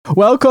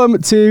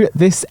Welcome to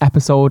this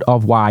episode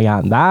of Why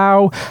Art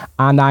Thou?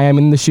 And I am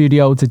in the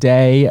studio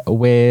today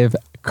with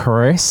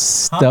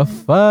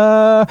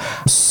Christopher.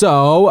 Hi.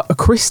 So,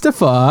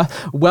 Christopher,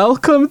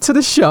 welcome to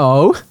the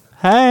show.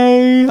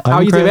 Hey, how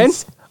are you doing?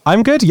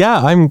 I'm good. Yeah,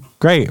 I'm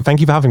great. Thank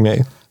you for having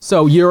me.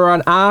 So you're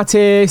an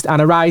artist and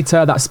a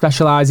writer that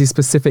specialises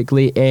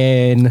specifically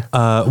in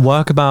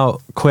work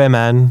about queer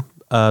men,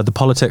 the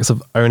politics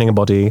of owning a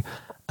body,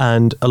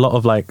 and a lot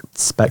of like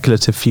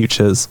speculative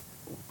futures.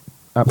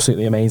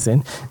 Absolutely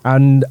amazing.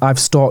 And I've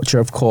stalked you,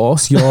 of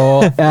course.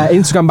 Your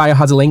Instagram bio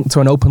has a link to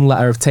an open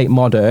letter of Tate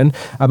Modern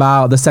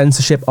about the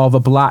censorship of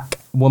a black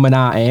woman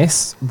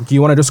artist. Do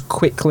you want to just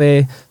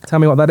quickly tell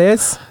me what that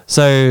is?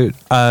 So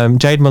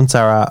Jade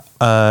Montserrat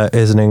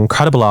is an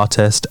incredible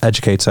artist,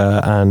 educator,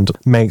 and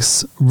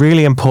makes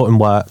really important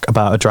work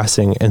about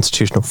addressing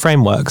institutional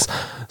frameworks.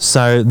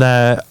 So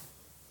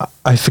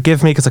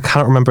forgive me because I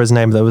cannot remember his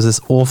name, but there was this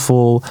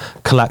awful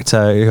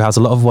collector who has a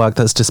lot of work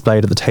that's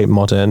displayed at the Tate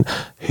Modern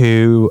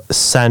who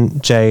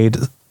sent Jade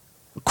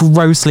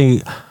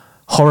grossly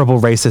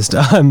horrible racist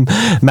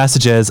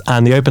messages,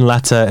 and the open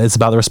letter is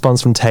about the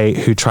response from Tate,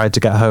 who tried to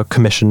get her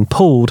commission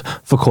pulled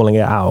for calling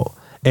it out.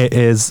 It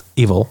is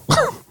evil.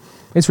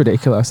 It's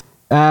ridiculous.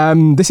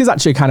 This is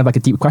actually kind of like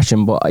a deep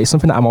question, but it's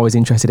something that I'm always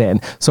interested in.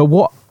 So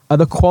what are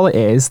the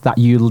qualities that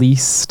you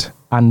least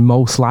and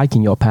most like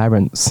in your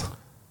parents?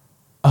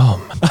 I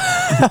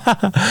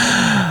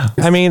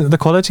mean, the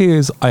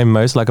qualities I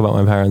most like about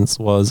my parents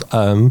was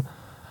my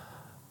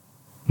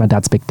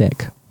dad's big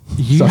dick.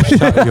 You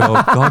shut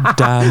your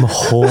goddamn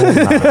whore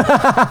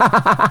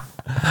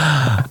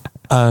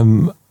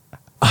mouth.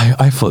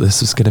 I thought this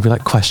was going to be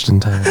like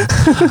question time.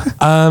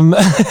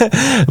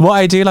 What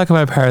I do like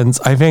about my parents,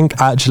 I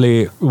think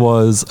actually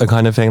was a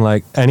kind of thing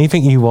like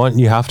anything you want,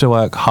 you have to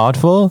work hard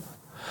for.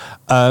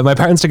 My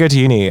parents did go to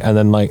uni, and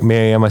then like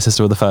me and my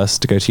sister were the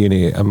first to go to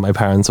uni, and my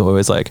parents were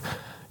always like,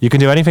 you can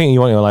do anything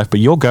you want in your life, but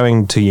you're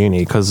going to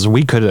uni because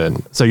we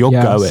couldn't. So you're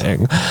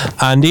going.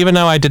 And even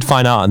though I did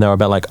fine art and they were a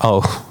bit like,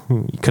 oh,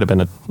 you could have been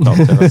a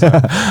doctor or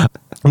so.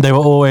 They were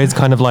always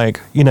kind of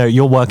like, you know,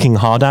 you're working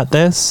hard at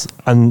this.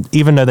 And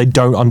even though they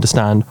don't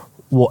understand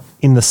what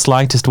in the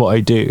slightest what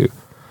I do,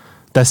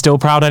 they're still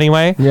proud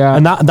anyway. Yeah.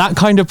 And that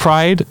kind of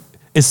pride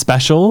is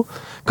special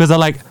because they're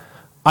like,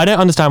 I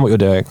don't understand what you're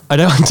doing. I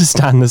don't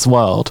understand this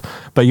world,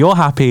 but you're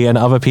happy and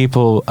other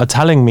people are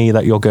telling me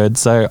that you're good.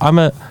 So I'm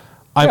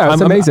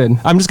amazing.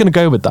 I'm just going to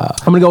go with that.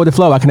 I'm going to go with the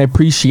flow. I can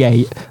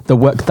appreciate the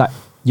work that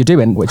you're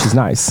doing, which is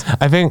nice.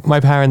 I think my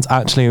parents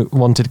actually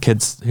wanted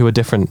kids who were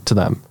different to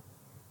them,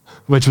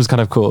 which was kind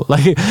of cool.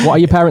 Like, what are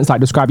your parents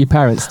like? Describe your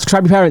parents.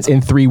 Describe your parents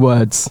in 3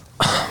 words.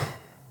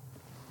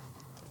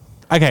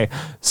 Okay,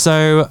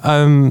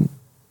 so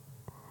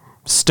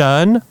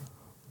stern,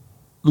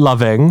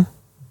 loving,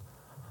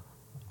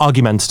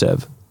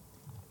 argumentative.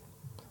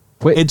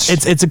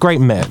 It's a great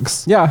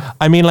mix. Yeah.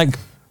 I mean, like,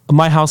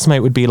 my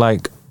housemate would be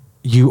like,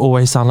 you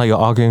always sound like you're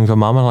arguing with your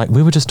mum. And like,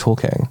 we were just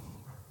talking.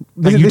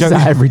 This is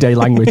everyday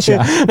language,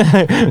 yeah.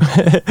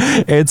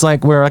 It's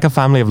like, we're like a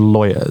family of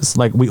lawyers.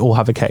 Like, we all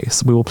have a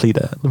case. We will plead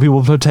it. We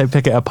will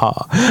pick it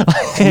apart.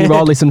 You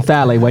all listen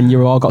fairly. When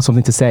you all got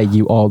something to say,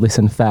 you all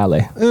listen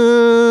fairly.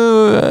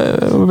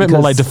 We're a bit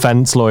more like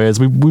defense lawyers.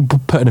 We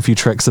put in a few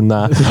tricks in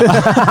there.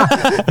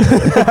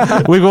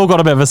 We've all got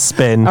a bit of a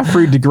spin.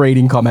 Through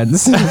degrading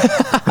comments.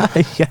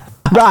 Yeah.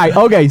 Right,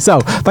 okay, so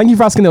thank you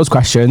for asking those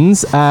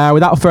questions.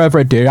 Without further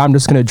ado, I'm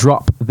just going to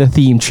drop the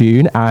theme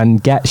tune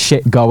and get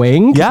shit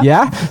going.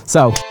 Yeah?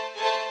 So...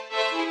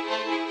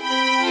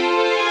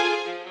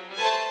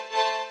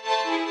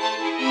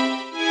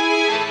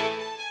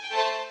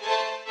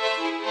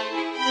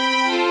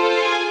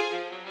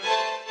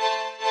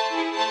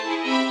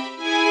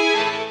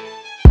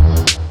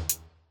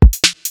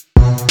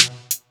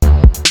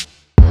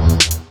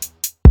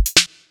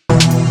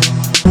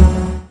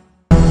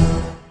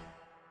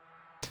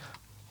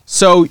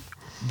 So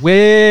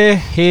we're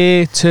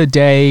here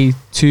today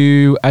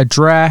to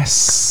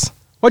address...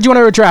 What do you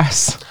want to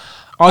address?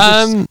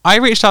 I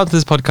reached out to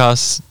this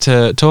podcast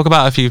to talk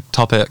about a few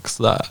topics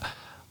that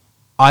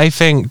I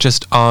think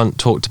just aren't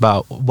talked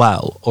about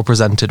well or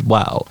presented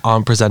well,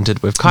 aren't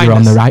presented with kindness. You're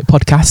on the right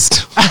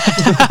podcast.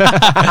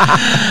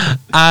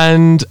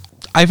 And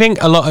I think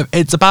a lot of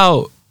it's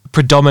about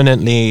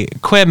predominantly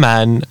queer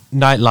men,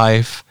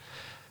 nightlife,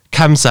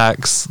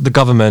 chemsex, the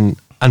government,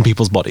 and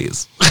people's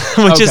bodies,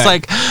 which is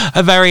like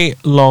a very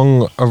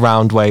long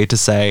around way to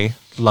say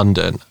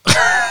London.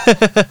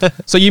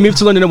 So you moved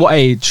to London at what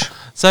age?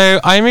 So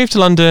I moved to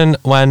London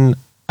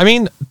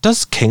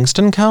does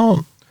Kingston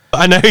count?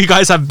 I know you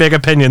guys have big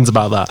opinions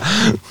about that.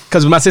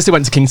 Because my sister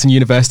went to Kingston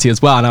University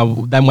as well,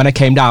 and then when I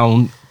came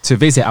down to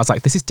visit, I was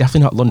like, this is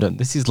definitely not London.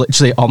 This is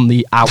literally on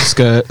the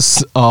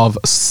outskirts of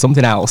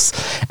something else.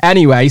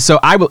 Anyway, so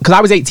because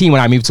I was 18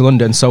 when I moved to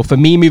London. So for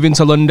me, moving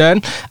to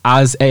London,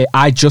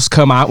 I just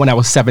come out when I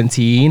was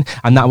 17,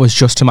 and that was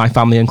just to my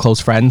family and close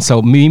friends.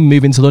 So me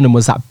moving to London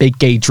was that big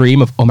gay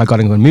dream of, oh my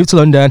God, I'm going to move to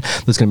London.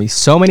 There's going to be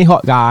so many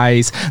hot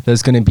guys.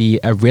 There's going to be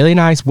a really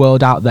nice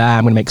world out there.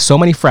 I'm going to make so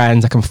many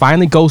friends. I can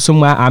finally go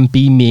somewhere and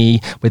be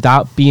me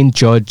without being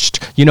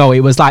judged. You know,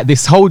 it was like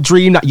this whole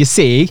dream that you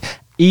see.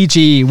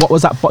 E.g.,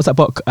 what's that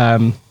book?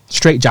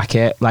 Straight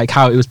Jacket, like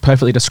how it was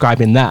perfectly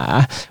described in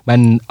there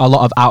when a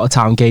lot of out of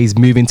town gays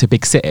move into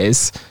big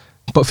cities.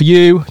 But for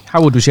you,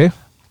 how old was you?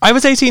 I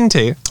was 18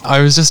 too. I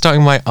was just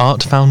starting my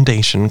art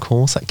foundation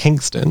course at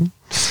Kingston.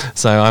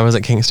 So I was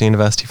at Kingston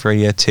University for a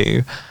year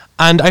too.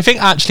 And I think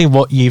actually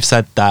what you've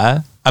said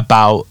there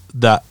about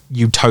that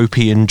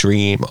utopian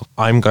dream of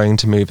I'm going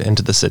to move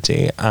into the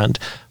city, and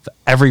for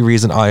every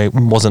reason I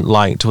wasn't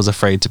liked, was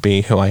afraid to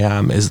be who I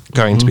am, is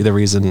going to be the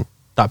reason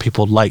that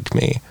people like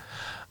me.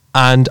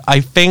 And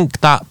I think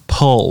that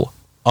pull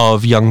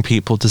of young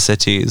people to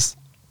cities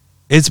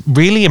is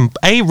really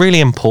really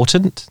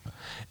important,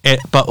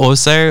 but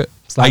also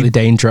slightly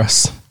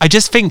dangerous. I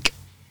just think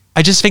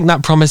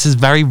that promise is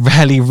very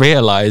rarely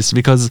realized,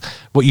 because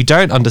what you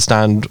don't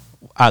understand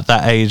at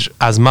that age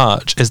as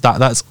much is that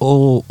that's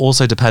all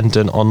also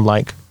dependent on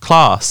like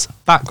class,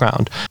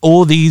 background,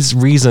 all these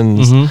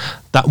reasons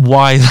that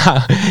why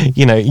that,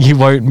 you know, you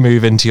won't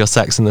move into your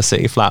Sex and the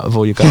City flat with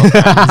all your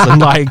girlfriends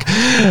and like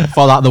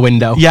fall out the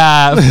window.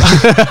 Yeah.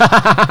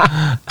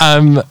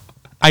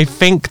 I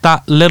think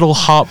that little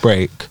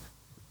heartbreak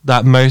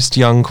that most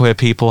young queer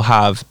people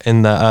have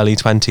in their early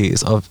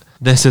 20s of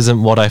this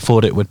isn't what I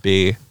thought it would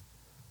be.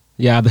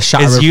 Yeah, the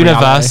shatter is of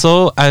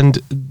universal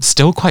reality. And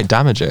still quite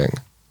damaging.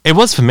 It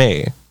was for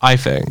me, I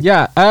think.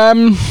 Yeah,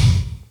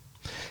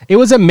 it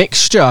was a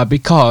mixture,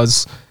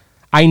 because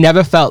I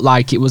never felt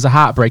like it was a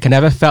heartbreak. I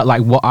never felt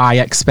like what I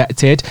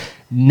expected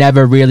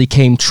never really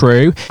came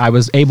true. I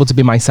was able to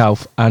be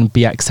myself and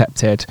be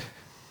accepted.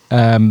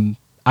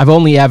 I've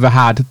only ever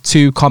had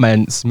 2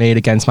 comments made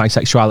against my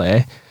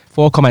sexuality,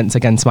 4 comments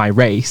against my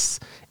race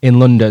in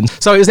London.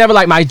 So it was never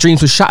like my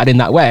dreams were shattered in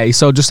that way.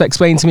 So just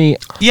explain to me.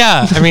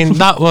 Yeah, I mean,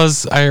 that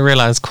was, I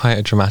realised, quite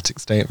a dramatic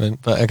statement,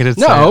 but I could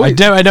say, No. I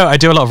know, I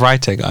do a lot of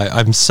writing.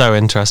 I'm so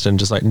interested in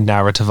just like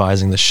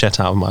narrativizing the shit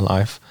out of my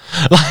life.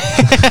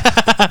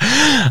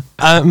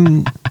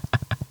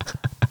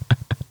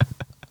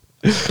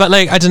 But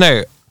like, I don't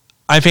know.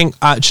 I think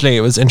actually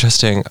it was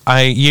interesting.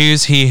 I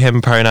use he,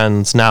 him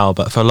pronouns now,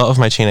 but for a lot of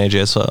my teenage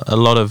years, for a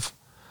lot of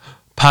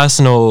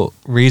personal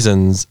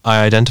reasons,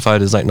 I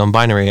identified as like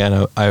non-binary,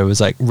 and I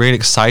was like really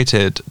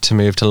excited to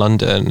move to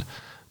London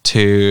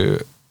to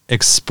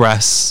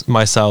express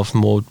myself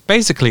more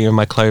basically in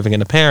my clothing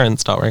and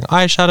appearance, start wearing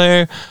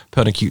eyeshadow,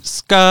 put on a cute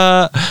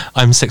skirt,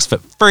 I'm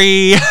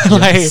 6'3",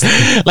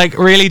 Yes. like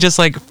really just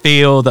like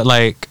feel that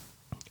like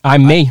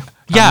I'm me.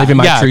 I'm living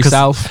my true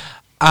self.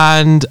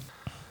 And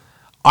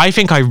I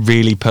think I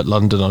really put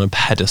London on a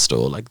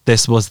pedestal. Like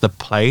this was the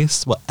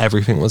place where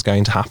everything was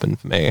going to happen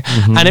for me.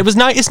 And it was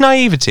it's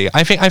naivety.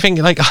 I think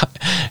like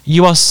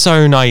you are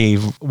so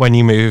naive when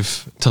you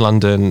move to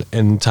London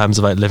in terms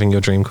of like living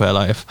your dream queer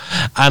life.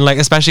 And like,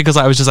 especially because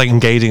I was just like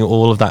engaging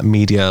all of that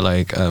media,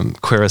 like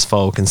Queer as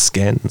Folk and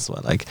Skins,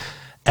 where like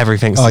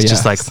everyth's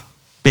just like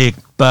big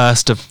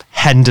burst of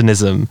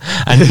hedonism,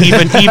 and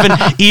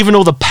even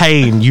all the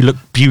pain, you look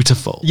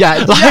beautiful.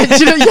 Yeah, like,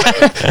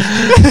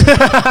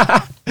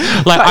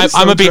 like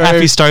I'm a bit true.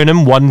 Effie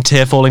Stoneham, one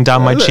tear falling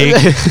down my cheek,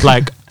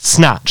 like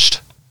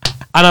snatched,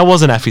 and I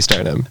wasn't Effie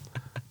Stoneham.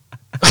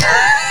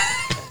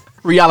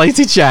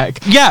 Reality check.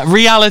 Yeah,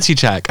 reality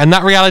check, and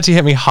that reality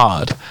hit me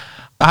hard.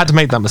 I had to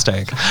make that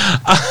mistake.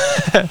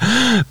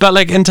 But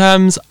like in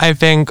terms, I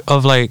think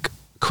of like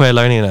queer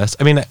loneliness.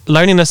 I mean,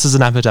 loneliness is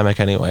an epidemic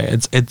anyway.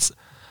 It's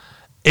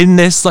in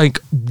this like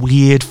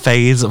weird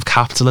phase of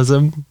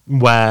capitalism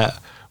where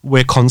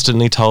we're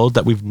constantly told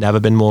that we've never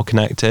been more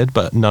connected,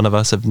 but none of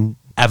us have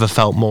ever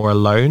felt more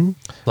alone.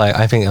 Like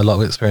I think a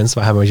lot of experience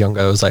I had when I was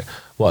younger was like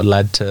what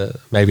led to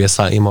maybe a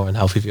slightly more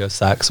unhealthy view of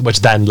sex, which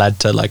then led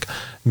to like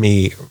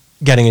me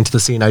getting into the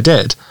scene I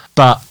did.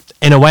 But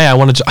in a way, I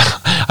want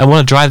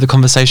to drive the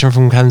conversation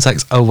from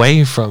chemsex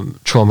away from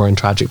trauma and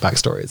tragic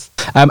backstories.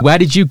 Where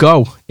did you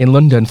go in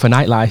London for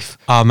nightlife?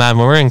 Oh man,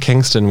 when we were in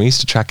Kingston, we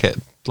used to track it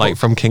like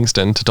from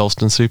Kingston to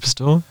Dalston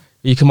Superstore.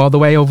 You come all the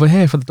way over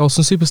here for the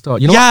Dalston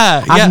Superstore. You know Yeah,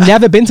 what? I've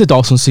never been to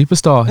Dalston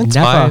Superstore. It's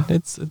never. fine.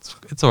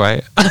 It's all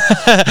right.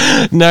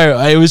 No,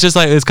 it was just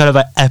like this kind of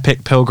an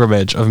epic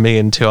pilgrimage of me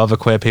and 2 other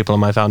queer people in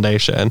my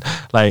foundation,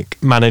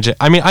 like managing.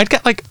 I mean, I'd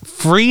get like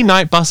 3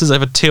 night buses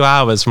over 2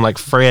 hours from like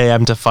 3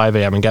 a.m. to 5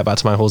 a.m. and get back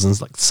to my halls in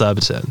like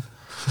Surbiton.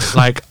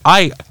 Like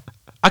I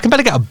can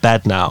barely get out of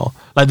bed now.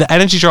 Like the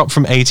energy drop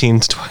from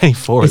 18 to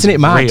 24 Isn't is it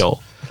mad?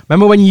 real.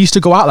 Remember when you used to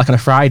go out like on a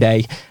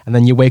Friday and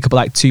then you wake up at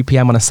like 2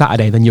 p.m. on a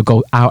Saturday, then you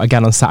go out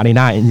again on Saturday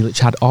night and you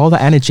literally had all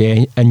the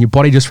energy and your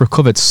body just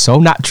recovered so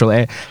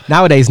naturally.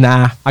 Nowadays,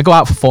 I go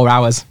out for 4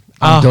 hours.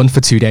 I'm done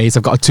for 2 days.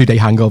 I've got a 2-day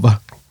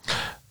hangover.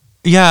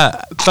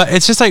 Yeah, but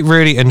it's just like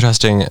really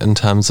interesting in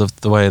terms of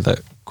the way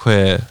that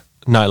queer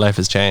nightlife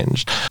has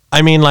changed.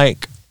 I mean,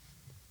 like,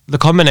 the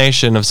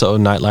combination of sort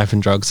of nightlife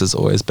and drugs has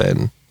always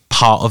been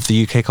part of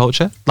the UK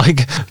culture,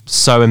 like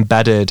so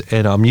embedded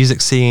in our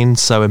music scene,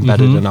 so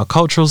embedded in our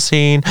cultural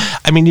scene.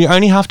 I mean, you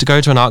only have to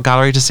go to an art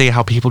gallery to see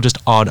how people just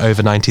aren't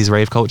over 90s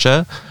rave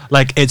culture.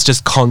 Like, it's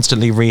just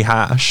constantly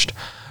rehashed.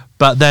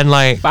 But then,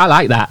 like, But I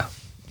like that.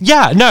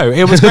 yeah, no,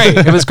 it was great.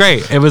 It was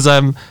great. It was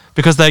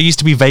because there used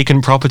to be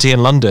vacant property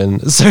in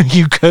London, so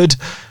you could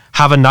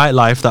have a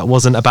nightlife that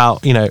wasn't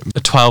about, you know, a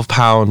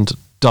 £12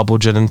 double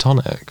gin and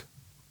tonic.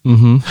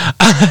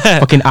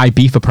 Fucking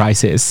Ibiza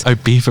prices. Oh,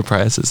 beefer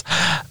prices.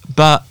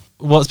 But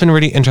what's been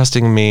really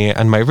interesting to me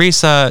and my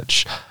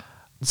research,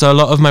 so a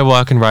lot of my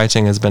work and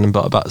writing has been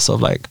about sort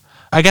of like,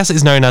 I guess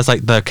it's known as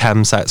like the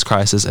chemsex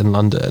crisis in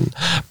London.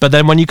 But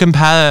then when you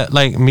compare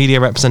like media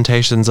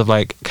representations of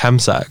like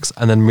chemsex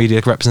and then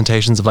media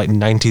representations of like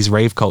 90s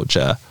rave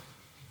culture,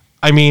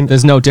 I mean,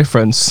 There's no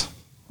difference.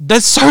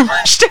 there's so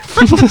much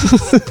difference.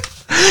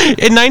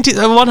 In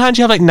 90s, on one hand,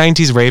 you have like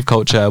 90s rave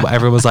culture where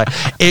everyone was like,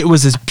 it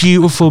was this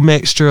beautiful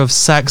mixture of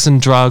sex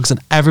and drugs and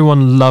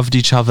everyone loved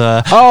each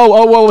other.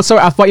 Oh,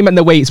 sorry. I thought you meant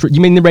the way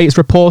you mean the way it's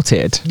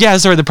reported. Yeah,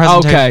 sorry, the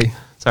presentation. Okay.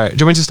 Sorry, do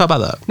you want me to start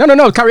about that?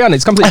 No, carry on.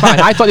 It's completely fine.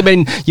 I thought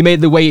you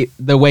made the way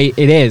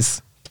it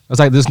is. I was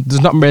like,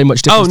 there's not really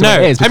much difference Oh, to the way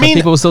no. it is, because I mean-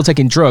 people are still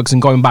taking drugs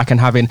and going back and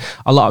having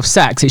a lot of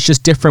sex. It's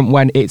just different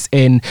when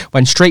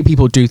straight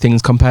people do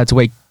things compared to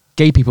way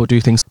gay people do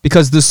things.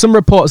 Because there's some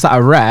reports that I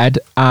read,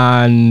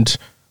 and do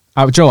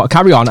you know what?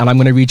 Carry on, and I'm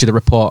going to read you the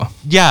report.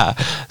 Yeah.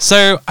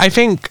 So I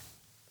think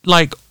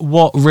like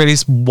what really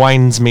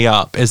winds me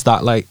up is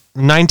that like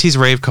 90s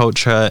rave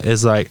culture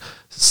is like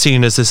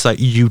seen as this like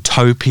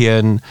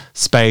utopian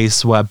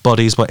space where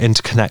bodies were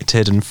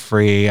interconnected and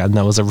free, and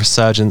there was a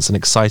resurgence in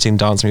exciting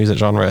dance music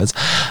genres.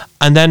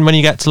 And then when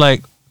you get to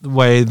like the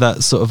way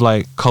that sort of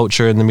like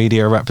culture in the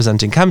media are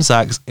representing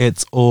chemsex,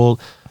 it's all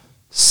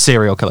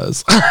serial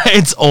killers.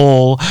 It's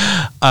all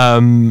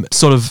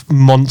sort of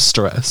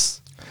monstrous.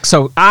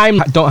 So I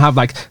don't have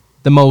like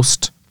the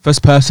most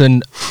first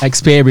person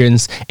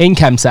experience in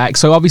chemsex.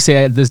 So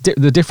obviously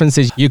the difference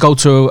is you go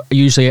to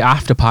usually an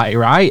after party,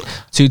 right?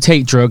 To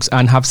take drugs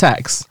and have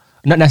sex.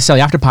 Not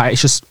necessarily after party,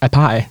 it's just a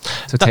party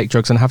to take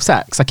drugs and have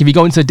sex. Like if you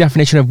go into the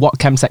definition of what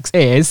chemsex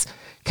is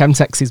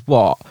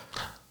what?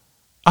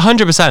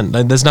 100%.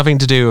 Like, there's nothing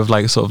to do with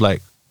like sort of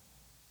like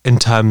in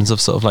terms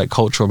of sort of like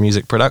cultural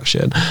music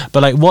production.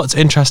 But like what's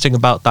interesting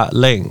about that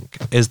link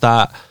is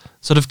that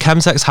sort of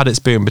chemsex had its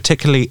boom,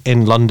 particularly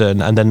in London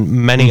and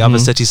then many other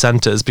city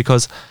centres,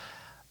 because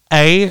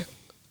the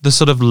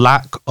sort of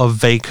lack of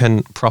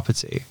vacant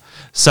property.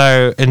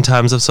 So in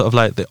terms of sort of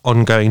like the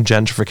ongoing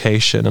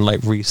gentrification and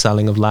like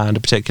reselling of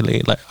land,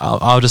 particularly like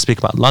I'll just speak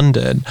about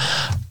London,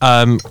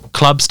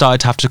 clubs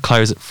started to have to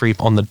close at 3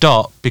 on the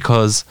dot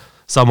because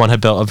someone had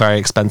built a very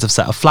expensive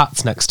set of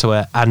flats next to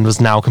it and was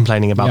now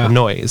complaining about the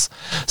noise.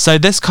 So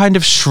this kind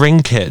of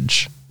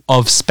shrinkage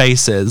of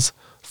spaces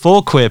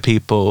for queer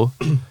people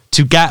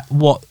to get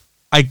what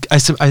I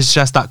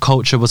suggest that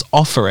culture was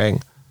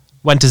offering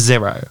went to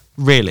zero,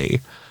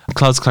 really.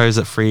 Clubs close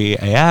at 3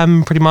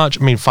 a.m. pretty much.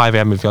 I mean, 5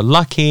 a.m. if you're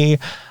lucky.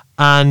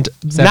 And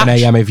 7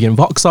 a.m. if you're in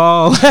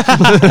Vauxhall.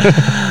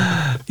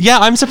 Yeah,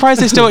 I'm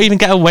surprised they still even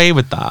get away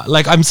with that.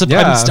 Like, I'm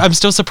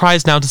still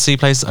surprised now to see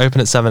places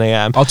open at 7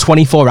 a.m. Or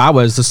 24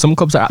 hours. There's some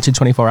clubs that are actually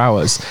 24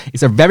 hours.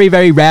 It's a very,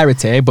 very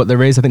rarity, but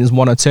I think there's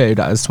one or two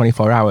that is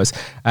 24 hours.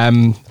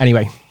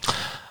 Anyway.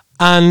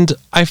 And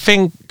I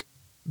think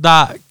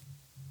that...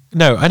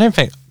 No, I don't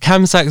think.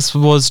 Chemsex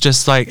was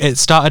just like, it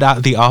started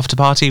at the after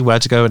party, where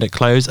to go, and it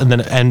closed, and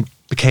then it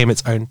became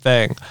its own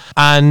thing.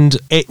 And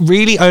it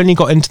really only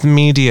got into the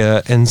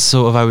media in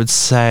sort of, I would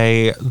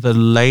say, the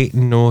late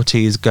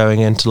noughties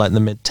going into like the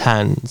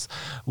mid-10s,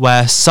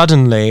 where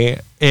suddenly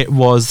it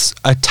was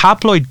a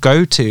tabloid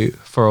go-to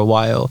for a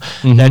while.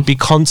 There'd be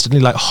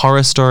constantly like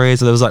horror stories.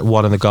 There was like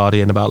one in The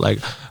Guardian about like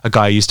a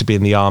guy who used to be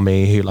in the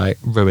army who like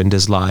ruined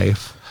his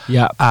life.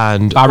 Yeah.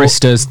 And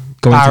barristers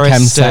going to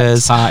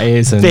chemsex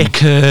parties, and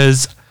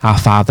vicars. Our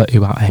father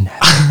who are in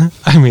heaven.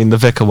 I mean, the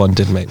vicar one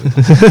did make me.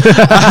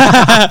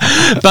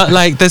 But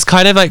like, there's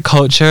kind of like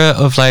culture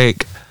of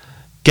like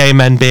gay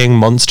men being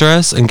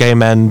monstrous and gay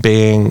men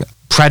being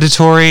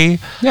predatory.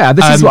 Yeah,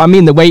 this is what I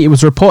mean, the way it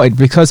was reported,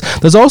 because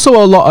there's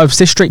also a lot of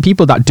cis straight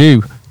people that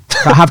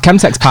have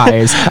chemsex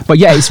parties, but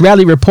yeah, it's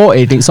rarely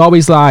reported. It's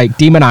always like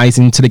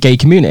demonizing to the gay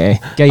community,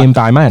 gay and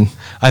bi men.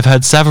 I've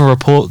heard several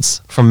reports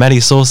from many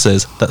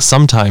sources that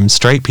sometimes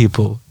straight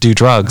people do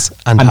drugs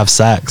and have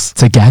sex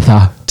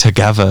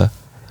together.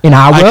 In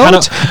our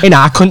world, in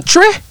our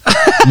country,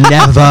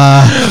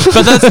 never.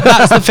 But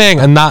that's the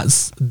thing, and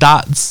that's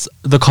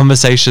the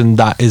conversation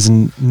that is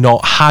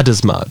not had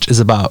as much, is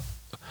about.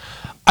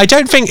 I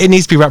don't think it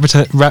needs to be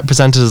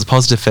represented as a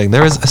positive thing.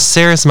 There is a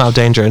serious amount of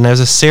danger, and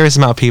there's a serious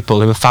amount of people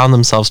who have found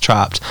themselves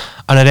trapped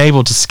and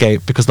unable to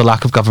escape because of the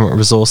lack of government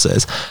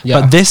resources. Yeah.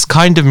 But this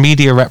kind of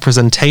media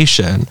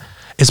representation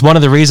is one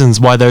of the reasons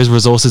why those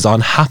resources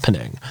aren't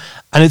happening.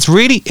 And it's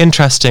really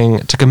interesting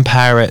to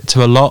compare it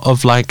to a lot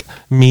of like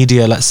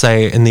media, let's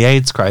say, in the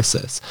AIDS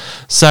crisis.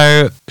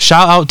 So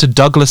shout out to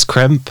Douglas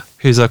Crimp,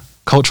 who's a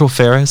cultural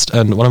theorist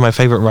and one of my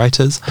favorite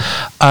writers.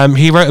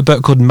 He wrote a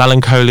book called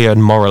Melancholia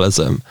and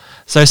Moralism.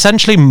 So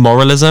essentially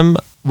moralism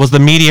was the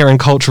media and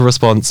cultural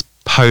response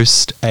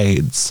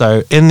post-AIDS.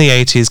 So in the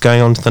 80s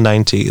going on to the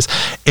 90s,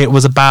 it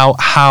was about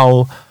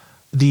how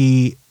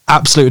the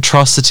absolute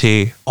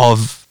atrocity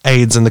of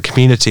AIDS in the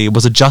community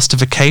was a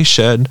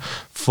justification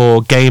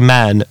for gay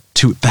men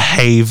to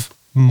behave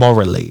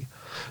morally.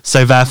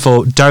 So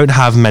therefore, don't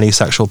have many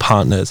sexual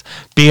partners,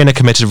 be in a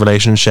committed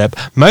relationship.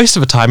 Most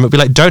of the time, it would be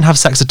like, don't have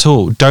sex at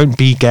all, don't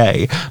be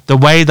gay. The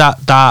way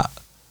that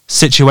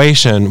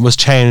situation was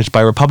changed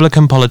by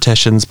Republican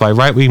politicians, by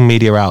right-wing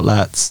media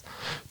outlets,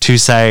 to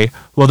say,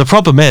 well, the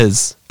problem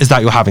is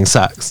that you're having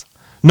sex.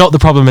 Not the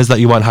problem is that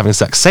you weren't having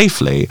sex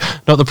safely.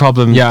 Not the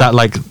problem that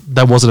like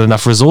there wasn't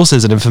enough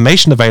resources and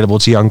information available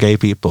to young gay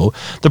people.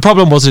 The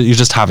problem was that you're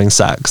just having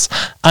sex.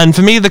 And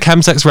for me, the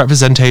chemsex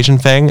representation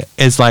thing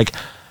is like,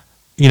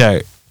 you know,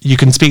 you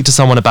can speak to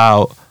someone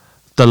about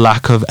the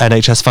lack of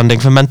NHS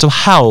funding for mental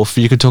health.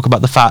 You could talk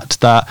about the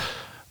fact that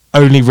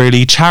only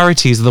really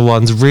charities are the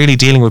ones really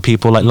dealing with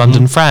people like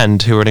London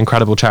Friend, who are an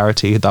incredible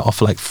charity that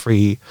offer like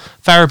free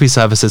therapy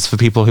services for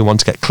people who want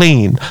to get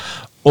clean.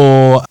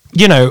 Or,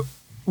 you know,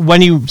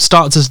 when you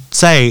start to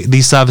say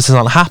these services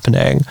aren't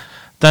happening,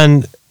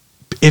 then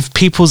if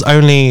people's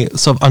only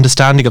sort of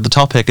understanding of the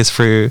topic is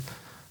through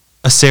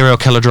a serial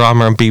killer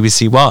drama on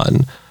BBC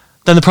One,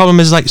 then the problem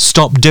is like,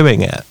 stop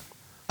doing it.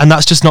 And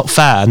that's just not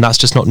fair, and that's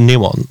just not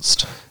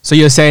nuanced. So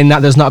you're saying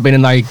that there's not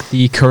been like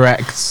the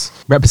correct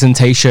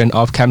representation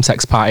of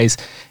chemsex parties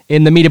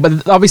in the media,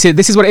 but obviously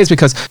this is what it is,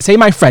 because say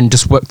my friend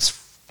just works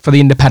for The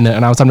Independent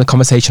and I was having a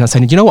conversation, I was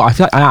saying, you know what, I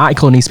feel like an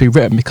article needs to be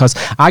written because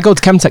I go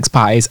to chemsex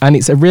parties and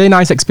it's a really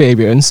nice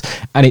experience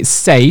and it's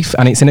safe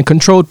and it's in a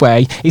controlled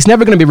way. It's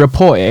never going to be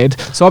reported.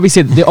 So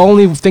obviously the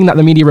only thing that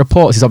the media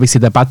reports is obviously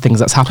the bad things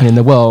that's happening in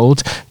the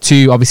world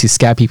to obviously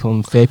scare people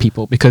and fear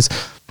people. Because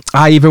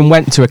I even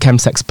went to a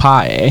chemsex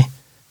party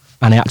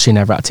and I actually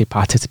never actually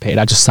participated.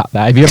 I just sat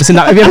there. Have you ever seen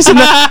that? Have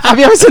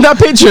you ever seen that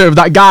picture of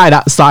that guy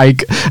that's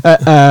like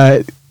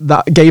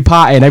that gay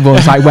party and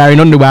everyone's like wearing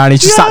underwear and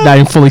he's just sat there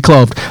and fully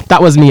clothed?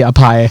 That was me at a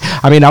party.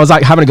 I mean, I was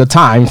like having a good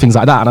time, things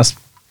like that, and I was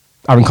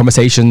having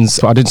conversations.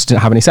 So I just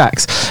didn't have any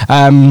sex.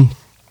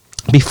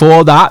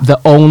 Before that, the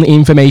only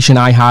information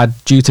I had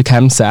due to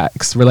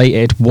chemsex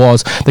related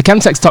was the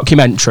chemsex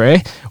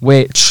documentary,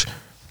 which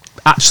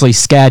actually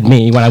scared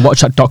me when I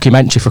watched that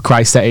documentary, for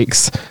Christ's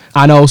sakes.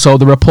 And also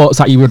the reports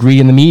that you would read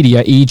in the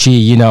media, e.g.,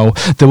 you know,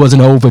 there was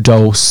an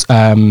overdose,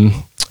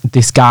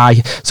 this guy.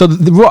 So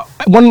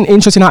one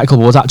interesting article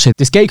was actually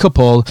this gay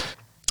couple,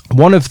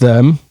 one of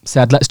them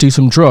said, let's do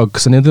some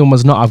drugs, and the other one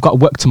was, not, I've got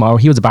work tomorrow.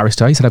 He was a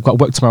barrister. He said, I've got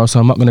work tomorrow, so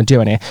I'm not going to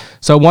do any.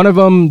 So one of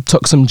them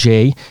took some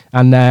G,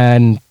 and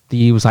then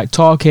he was like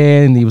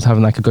talking, he was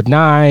having like a good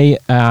night,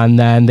 and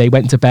then they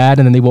went to bed,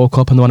 and then they woke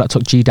up and the one that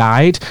took G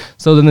died.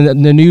 So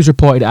then the news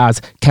reported it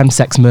as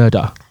chemsex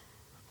murder.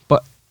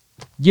 But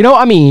you know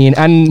what I mean?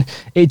 And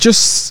it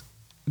just,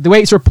 the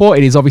way it's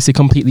reported is obviously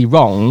completely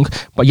wrong,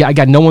 but yet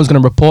again, no one's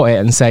going to report it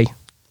and say,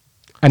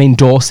 and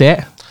endorse it.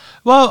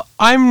 Well,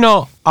 I'm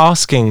not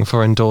asking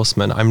for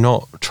endorsement. I'm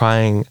not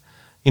trying,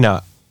 you know,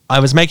 I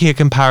was making a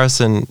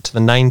comparison to the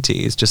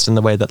 90s, just in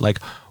the way that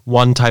like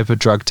one type of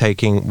drug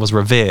taking was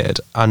revered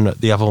and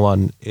the other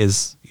one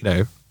is, you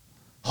know,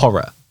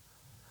 horror,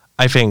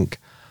 I think.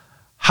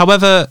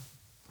 However,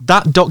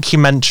 that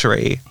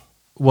documentary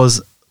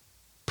was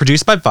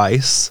produced by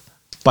Vice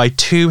by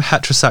two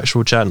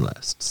heterosexual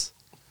journalists.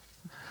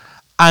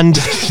 And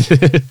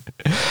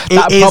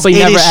that probably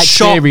never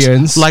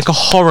experienced like a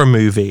horror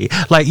movie.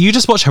 Like, you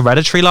just watched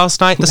Hereditary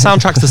last night. The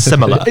soundtracks are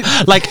similar.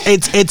 like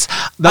it's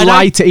the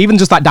light, even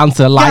just like down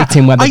to the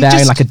lighting, whether they're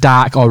in like a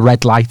dark or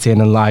red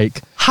lighting, and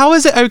like, how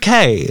is it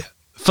okay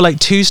for like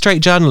two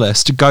straight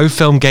journalists to go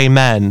film gay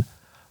men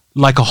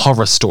like a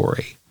horror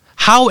story?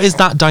 How is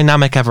that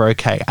dynamic ever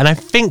okay? And I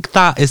think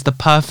that is the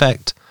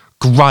perfect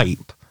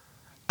gripe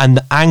and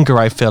the anger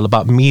I feel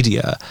about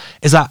media,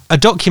 is that a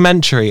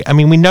documentary, I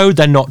mean, we know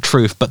they're not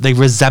truth, but they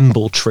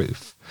resemble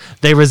truth.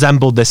 They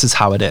resemble this is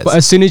how it is. But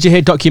as soon as you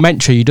hear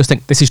documentary, you just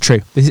think this is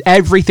true. This is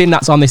everything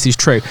that's on this is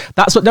true.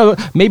 That's what, no,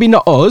 maybe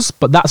not us,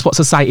 but that's what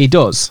society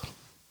does.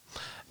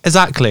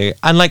 Exactly.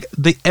 And like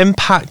the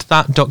impact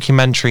that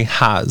documentary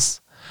has.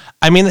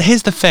 I mean,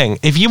 here's the thing.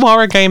 If you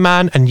are a gay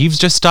man and you've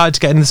just started to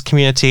get in this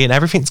community and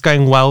everything's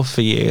going well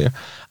for you,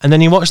 and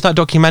then you watch that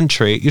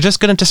documentary, you're just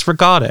going to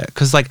disregard it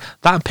because like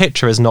that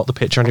picture is not the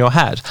picture in your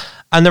head.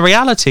 And the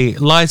reality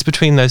lies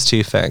between those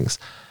two things.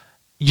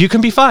 You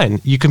can be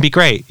fine. You can be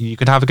great. You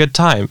can have a good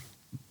time.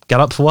 Get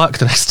up for work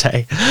the next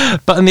day.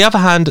 But on the other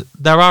hand,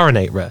 there are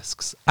innate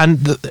risks.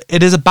 And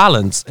it is a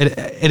balance.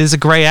 It is a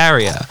grey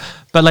area.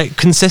 But like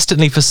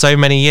consistently for so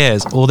many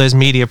years, all those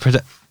media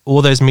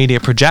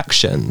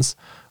projections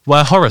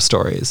were horror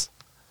stories.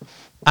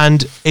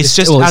 And it's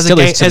just,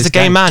 as a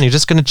gay man, you're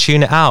just going to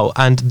tune it out,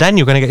 and then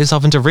you're going to get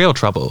yourself into real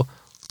trouble.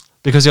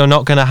 because you're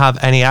not going to have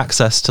any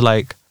access to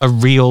like a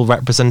real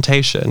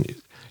representation.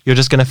 You're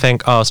just going to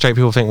think, oh, straight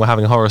people think we're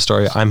having a horror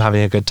story. I'm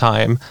having a good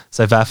time.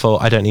 So therefore,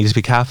 I don't need to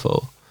be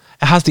careful.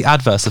 It has the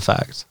adverse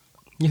effect.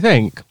 You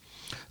think?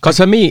 Because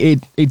for me,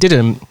 it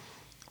didn't.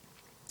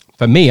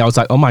 For me, I was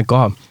like, oh my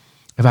God,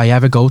 if I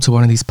ever go to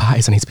one of these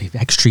parties, I need to be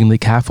extremely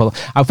careful.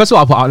 First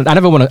of all, I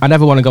never want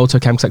to go to a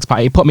chemsex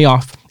party. It put me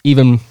off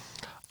even.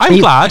 I'm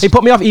glad. It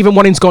put me off even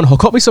wanting to go and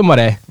hook up with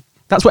somebody.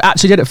 That's what I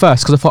actually did at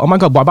first, because I thought, oh my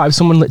God, what about if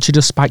someone literally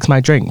just spikes my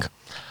drink?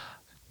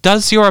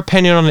 Does your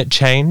opinion on it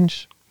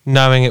change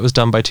knowing it was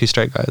done by two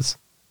straight guys?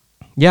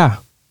 Yeah.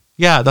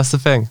 Yeah, that's the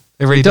thing.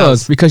 It really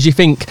does. Because you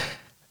think,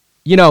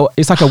 you know,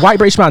 it's like a white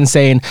British man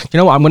saying, you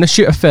know what, I'm going to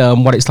shoot a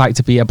film what it's like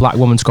to be a black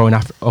woman growing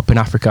up in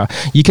Africa.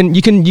 You can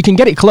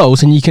get it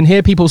close and you can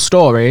hear people's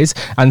stories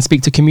and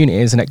speak to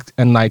communities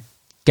and like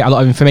get a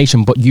lot of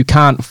information, but you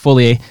can't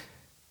fully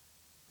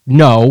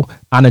know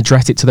and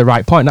address it to the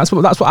right point. That's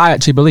what I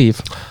actually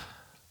believe.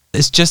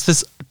 It's just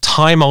this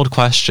time-old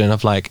question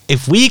of like,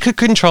 if we could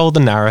control the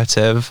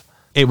narrative,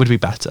 it would be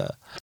better.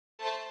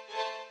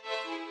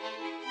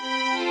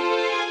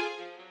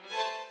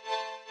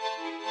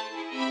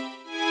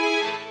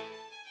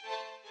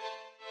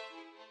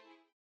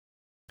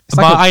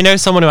 But I know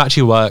someone who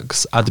actually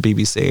works at the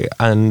BBC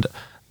and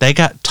they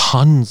get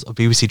tons of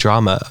BBC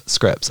drama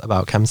scripts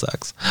about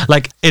chemsex.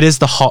 Like, it is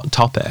the hot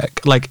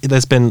topic. Like,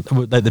 there's been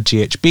like the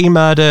GHB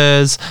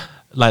murders,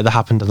 like that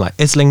happened in like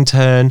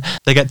Islington.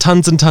 They get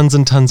tons and tons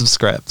and tons of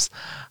scripts.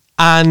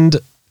 And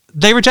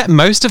they reject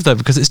most of them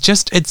because it's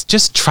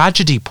just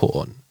tragedy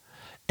porn.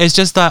 It's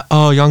just that,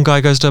 oh, young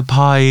guy goes to a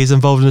party, he's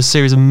involved in a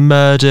series of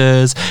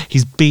murders,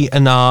 he's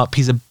beaten up,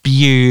 he's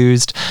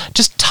abused.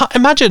 Just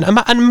imagine,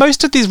 and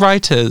most of these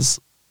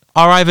writers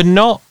are either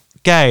not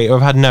gay or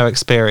have had no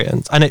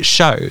experience, and it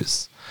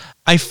shows.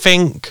 I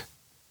think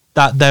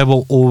that there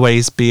will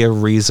always be a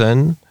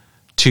reason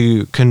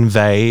to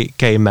convey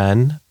gay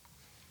men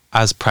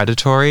as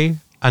predatory,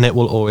 and it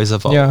will always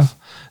evolve. Yeah.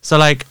 So,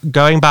 like,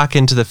 going back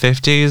into the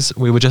 50s,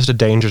 we were just a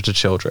danger to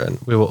children.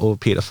 We were all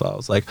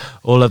pedophiles. Like,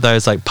 all of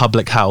those, like,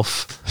 public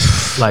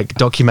health, like,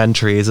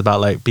 documentaries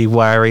about, like, be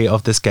wary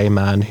of this gay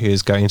man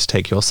who's going to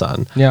take your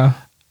son. Yeah.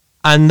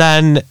 And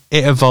then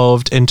it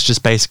evolved into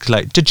just basically,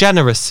 like,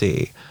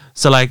 degeneracy.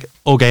 So, like,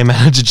 all gay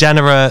men are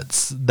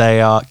degenerates.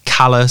 They are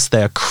callous.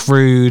 They are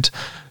crude.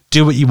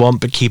 Do what you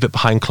want, but keep it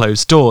behind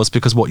closed doors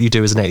because what you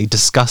do is innately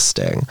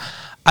disgusting.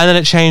 And then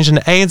it changed in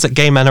AIDS that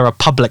gay men are a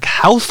public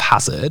health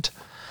hazard.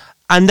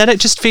 And then it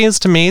just feels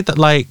to me that,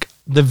 like,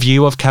 the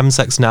view of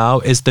chemsex now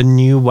is the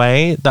new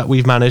way that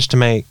we've managed to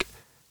make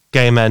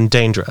gay men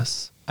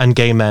dangerous and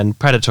gay men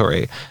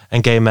predatory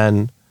and gay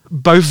men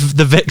both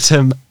the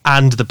victim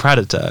and the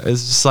predator.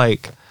 It's just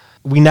like,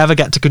 we never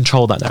get to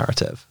control that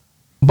narrative.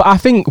 But I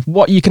think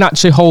what you can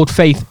actually hold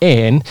faith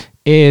in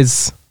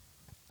is,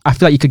 I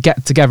feel like you could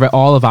get together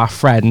all of our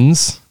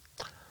friends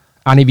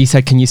and if you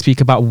said, can you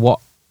speak about what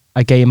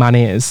a gay man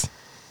is?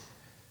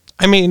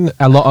 I mean,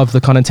 a lot of the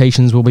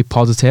connotations will be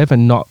positive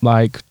and not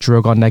like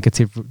drug or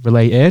negative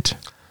related.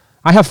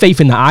 I have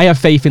faith in that. I have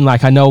faith in,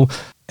 like, I know.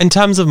 In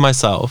terms of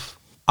myself,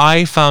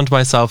 I found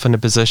myself in a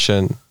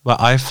position where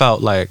I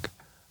felt like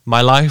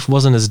my life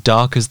wasn't as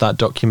dark as that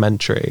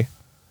documentary,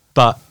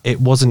 but it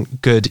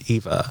wasn't good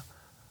either.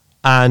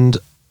 And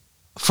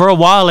for a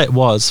while it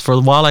was. For a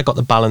while I got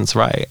the balance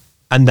right,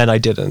 and then I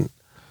didn't.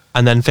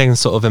 And then things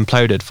sort of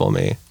imploded for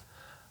me.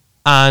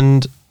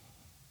 And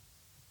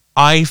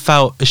I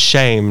felt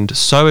ashamed,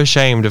 so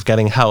ashamed of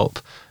getting help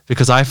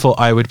because I thought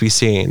I would be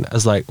seen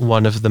as like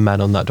one of the men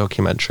on that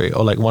documentary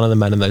or like one of the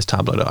men in those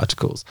tabloid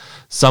articles.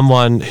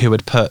 Someone who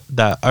would put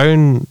their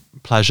own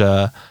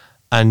pleasure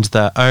and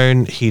their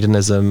own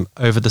hedonism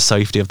over the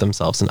safety of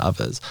themselves and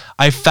others.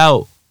 I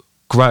felt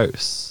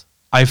gross.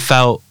 I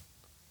felt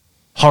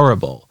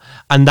horrible.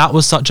 And that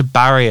was such a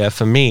barrier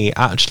for me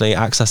actually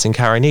accessing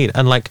care I need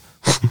and like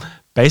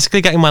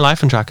basically getting my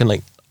life on track and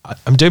like,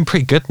 I'm doing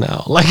pretty good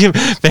now. Like,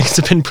 things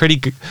have been pretty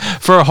good.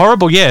 For a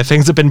horrible year,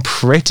 things have been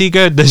pretty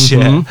good this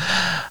year.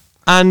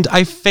 And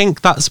I think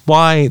that's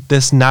why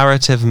this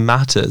narrative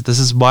matters. This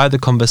is why the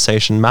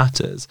conversation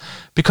matters.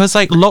 Because,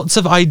 like, lots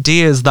of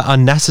ideas that are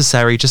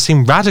necessary just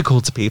seem radical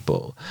to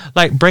people.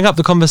 Like, bring up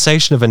the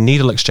conversation of a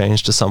needle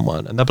exchange to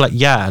someone, and they'll be like,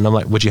 yeah. And I'm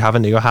like, would you have it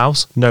in your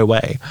house? No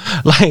way.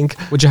 Like...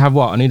 Would you have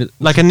what?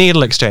 Like a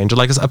needle exchange, or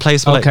like a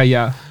place where... Okay,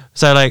 yeah.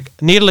 So, like,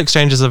 needle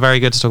exchanges are very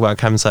good to talk about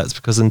chemsex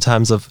because in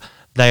terms of...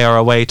 they are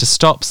a way to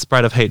stop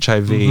spread of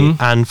HIV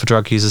and for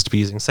drug users to be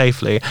using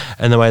safely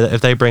in the way that if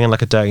they bring in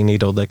like a dirty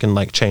needle, they can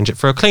like change it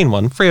for a clean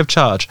one free of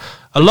charge.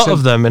 A lot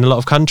of them in a lot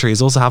of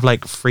countries also have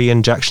like free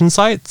injection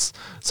sites.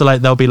 So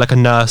like there'll be like a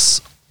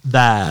nurse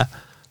there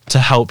to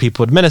help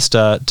people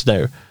administer to, you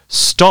know,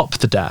 stop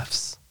the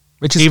deaths.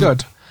 Which is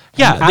good.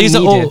 Yeah, and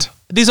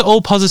these are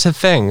all positive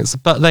things,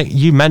 but like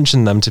you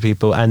mention them to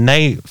people and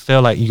they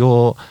feel like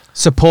you're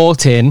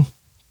supporting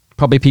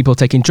probably people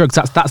taking drugs.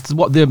 That's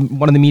what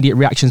one of the immediate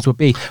reactions would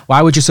be.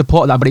 Why would you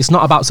support that? But it's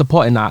not about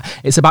supporting that.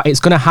 It's about it's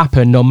going to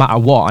happen no matter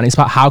what, and it's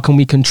about how can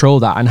we control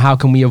that and how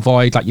can we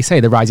avoid, like you say,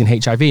 the rise in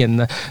HIV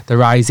and the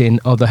rise in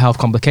other health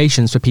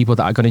complications for people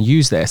that are going to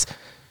use this.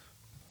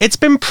 It's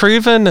been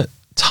proven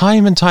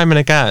time and time and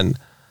again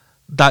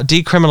that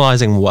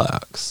decriminalizing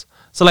works.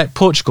 So like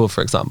Portugal,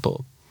 for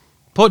example.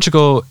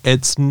 Portugal,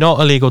 it's not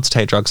illegal to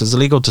take drugs. It's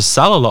illegal to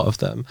sell a lot of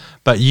them,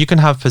 but you can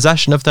have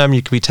possession of them.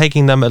 You can be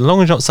taking them, as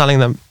long as you're not selling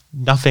them,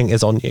 nothing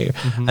is on you.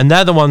 And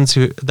they're the ones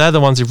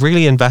who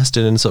really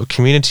invested in sort of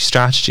community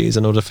strategies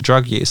in order for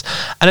drug use.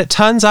 And it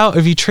turns out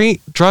if you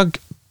treat drug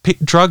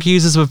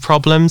users with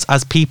problems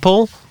as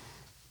people,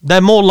 they're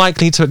more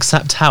likely to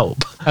accept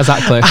help.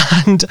 Exactly.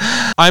 And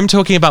I'm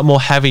talking about more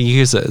heavy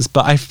users,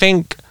 but I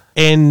think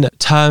in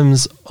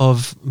terms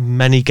of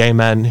many gay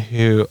men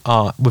who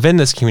are within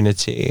this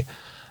community,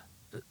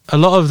 a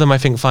lot of them, I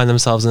think, find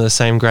themselves in the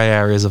same grey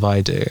areas as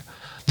I do.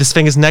 This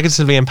thing is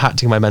negatively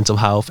impacting my mental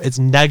health. It's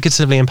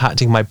negatively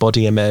impacting my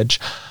body image,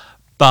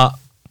 but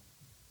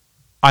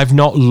I've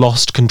not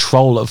lost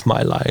control of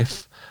my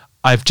life.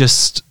 I've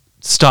just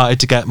started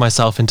to get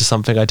myself into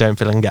something I don't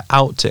feel I can get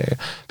out to.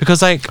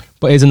 Because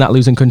but isn't that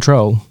losing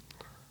control?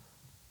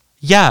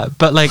 Yeah,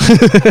 but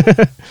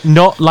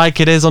not like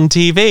it is on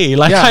TV.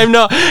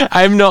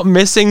 I'm not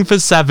missing for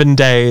 7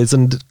 days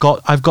and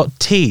I've got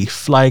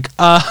teeth.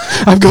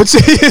 I've got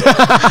teeth.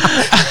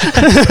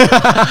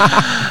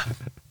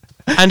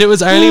 And it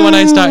was only when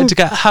I started to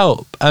get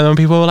help, and when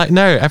people were like,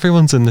 "No,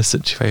 everyone's in this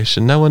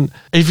situation. No one.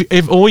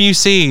 If all you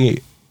see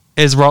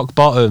is rock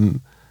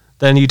bottom,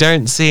 then you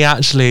don't see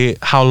actually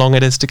how long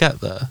it is to get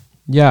there."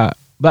 Yeah,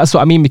 that's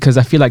what I mean, because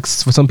I feel like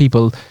for some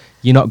people,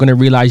 you're not going to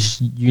realize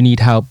you need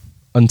help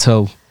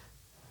until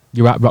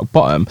you're at rock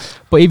bottom.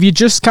 But if you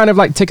just kind of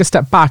take a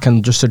step back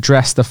and just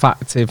address the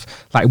fact of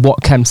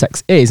what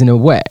chemsex is in a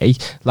way,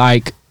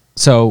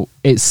 so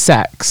it's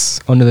sex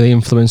under the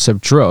influence of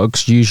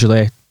drugs,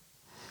 usually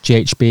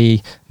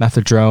GHB,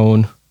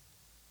 methadone.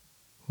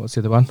 What's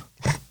the other one?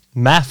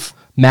 Meth.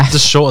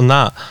 Just shorten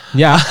that.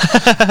 Yeah.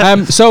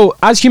 So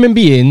as human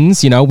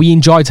beings, we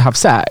enjoy to have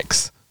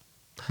sex.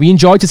 We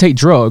enjoy to take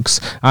drugs,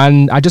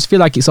 and I just feel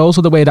like it's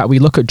also the way that we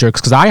look at drugs,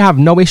 because I have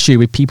no issue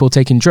with people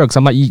taking drugs.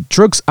 I'm like,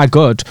 drugs are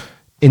good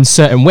in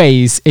certain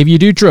ways. If you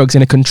do drugs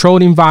in a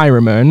controlled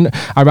environment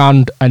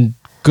around a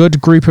good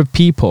group of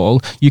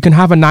people, you can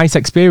have a nice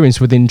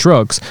experience within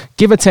drugs.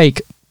 Give or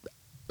take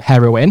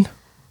heroin.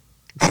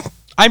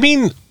 I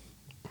mean...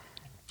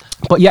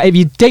 But yeah, if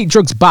you date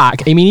drugs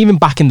back, I mean, even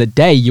back in the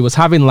day, you was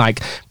having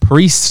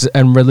priests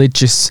and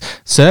religious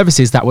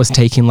services that was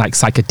taking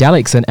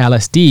psychedelics and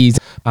LSDs.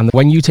 And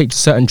when you take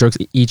certain drugs,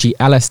 e.g.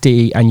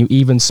 LSD, and you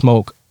even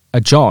smoke a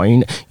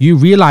joint, you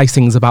realize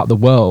things about the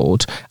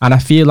world. And I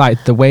feel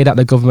like the way that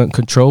the government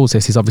controls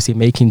this is obviously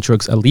making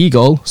drugs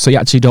illegal. So you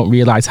actually don't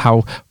realize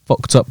how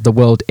fucked up the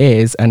world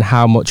is and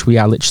how much we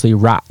are literally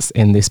rats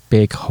in this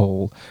big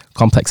whole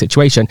complex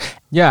situation.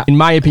 Yeah, in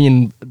my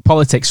opinion,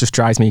 politics just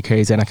drives me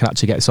crazy, and I can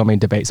actually get so many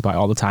debates about it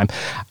all the time.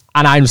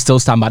 And I still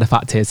stand by the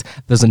fact is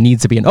there's a need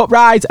to be an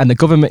uprise, and the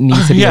government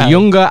needs to be a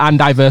younger and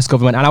diverse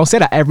government. And I'll say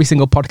that every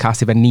single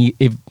podcast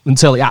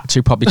until it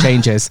actually probably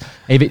changes,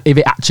 if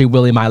it actually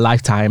will in my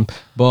lifetime.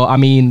 But I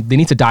mean, they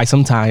need to die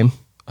sometime.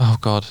 Oh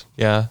God,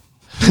 yeah.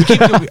 We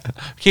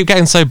keep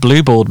getting so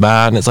blue-balled,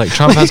 man. It's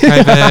Trump has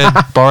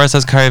COVID, Boris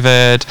has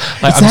COVID.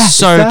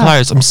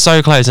 I'm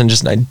so close, and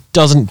just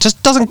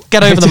doesn't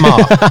get over the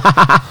mark.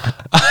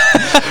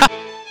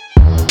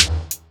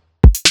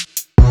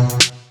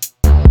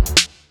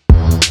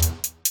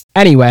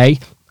 Anyway,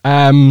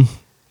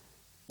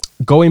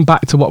 going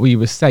back to what we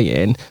were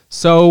saying,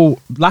 so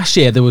last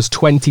year there was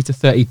 20 to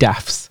 30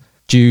 deaths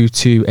due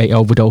to a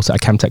overdose at a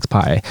chemsex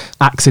party.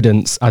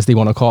 Accidents, as they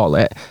want to call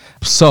it.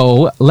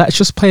 So let's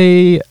just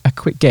play a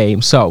quick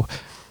game. So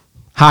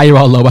higher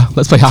or lower?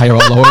 Let's play higher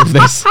or lower with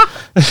this.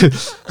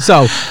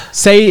 So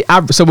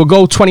we'll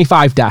go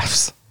 25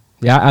 deaths.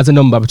 Yeah, as a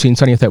number between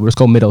 20 and 30. We'll just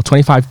go middle.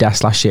 25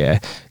 deaths last year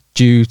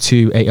due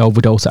to a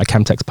overdose at a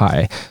chemsex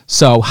party.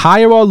 So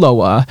higher or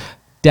lower?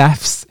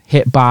 Deaths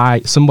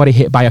somebody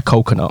hit by a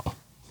coconut.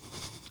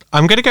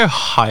 I'm going to go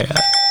higher.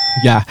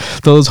 Yeah.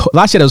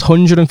 Last year there was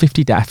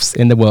 150 deaths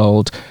in the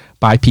world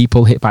by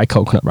people hit by a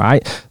coconut,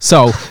 right?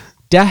 So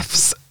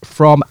deaths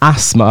from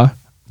asthma,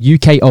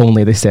 UK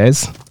only this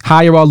is,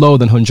 higher or lower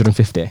than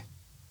 150?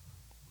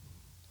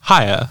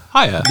 Higher.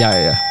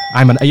 Yeah.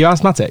 Are you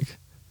asthmatic?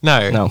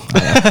 No.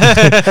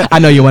 I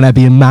know you want to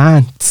be a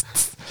man.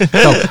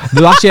 So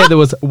last year there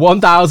was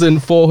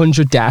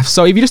 1,400 deaths.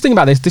 So if you just think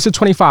about this is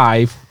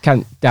 25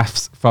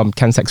 deaths from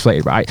chemsex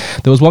related, right?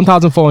 There was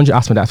 1,400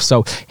 asthma deaths.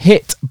 So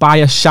hit by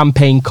a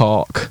champagne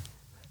cork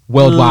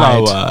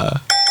worldwide. Lower.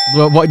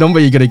 What number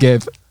are you going to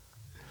give?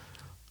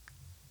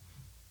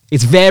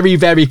 It's very,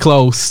 very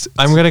close.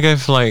 I'm going to go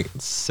for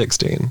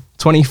 16.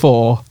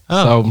 24.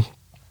 Oh. So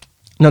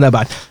not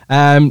that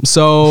bad.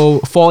 So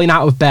falling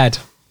out of bed.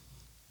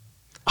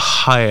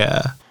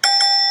 Higher.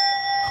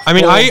 I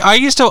mean, I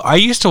used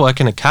to work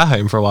in a care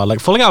home for a while. Like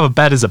falling out of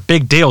bed is a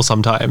big deal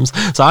sometimes.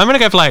 So I'm gonna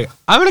go for like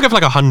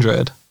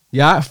 100.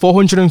 Yeah,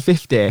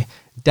 450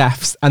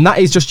 deaths, and that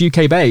is just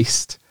UK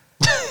based.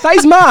 That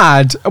is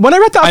mad. When I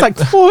read that, I was like,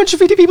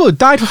 450 people have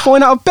died for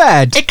falling out of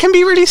bed. It can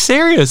be really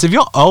serious if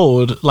you're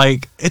old.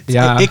 Like it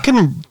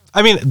can.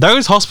 I mean,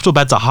 those hospital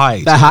beds are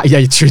high.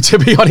 Yeah, true. To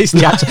be honest,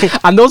 yeah.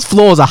 And those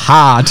floors are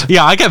hard.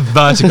 Yeah, I get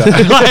vertigo. Like,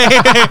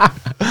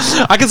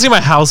 I can see my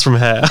house from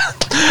here.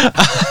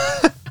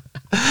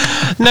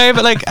 No,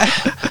 but like,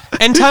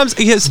 in terms,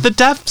 yes, the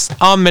deaths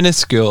are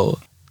minuscule.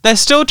 They're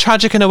still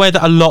tragic in a way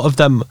that a lot of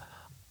them,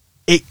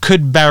 it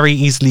could very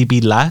easily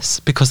be less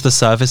because the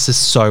service is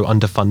so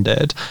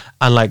underfunded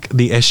and like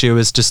the issue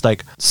is just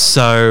like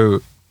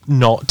so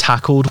not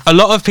tackled. A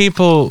lot of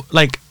people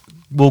like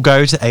will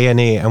go to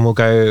A&E and will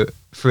go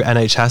through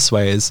NHS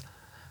ways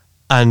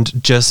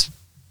and just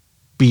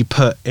be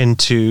put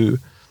into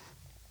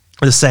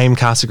the same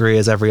category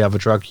as every other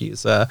drug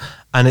user.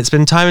 And it's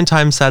been time and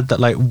time said that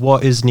like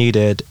what is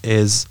needed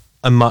is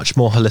a much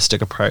more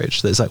holistic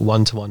approach. There's like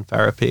one-to-one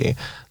therapy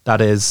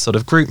that is sort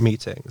of group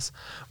meetings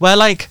where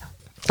like,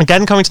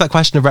 again, coming to that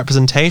question of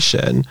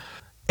representation,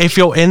 if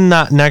you're in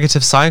that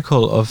negative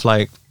cycle of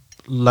like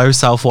low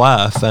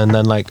self-worth and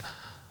then like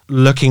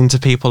looking to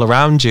people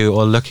around you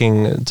or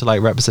looking to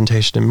like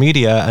representation in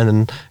media and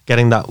then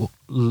getting that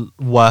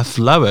worth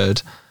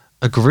lowered,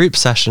 a group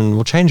session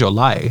will change your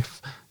life.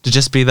 To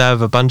just be there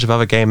with a bunch of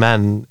other gay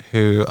men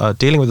who are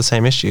dealing with the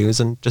same issues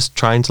and just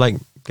trying to like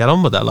get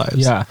on with their lives.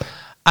 Yeah.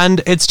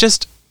 And it's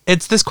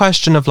this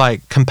question of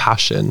like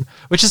compassion,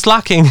 which is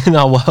lacking in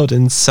our world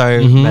in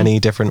so many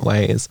different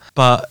ways.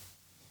 But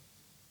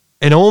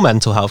in all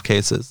mental health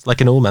cases,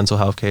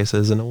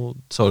 and all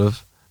sort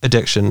of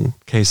addiction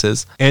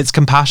cases, it's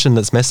compassion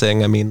that's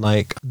missing. I mean,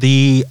 like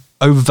the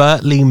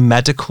overtly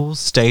medical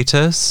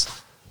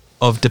status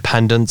of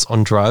dependence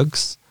on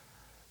drugs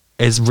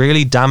is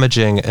really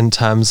damaging in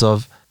terms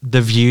of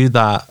the view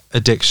that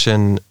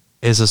addiction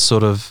is a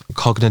sort of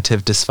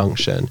cognitive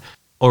dysfunction,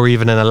 or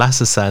even in a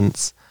lesser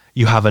sense,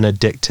 you have an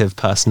addictive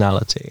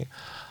personality.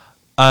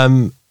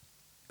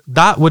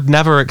 That would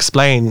never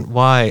explain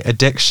why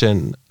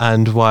addiction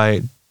and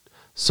why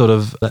sort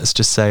of, let's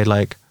just say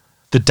like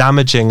the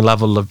damaging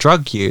level of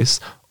drug use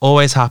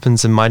always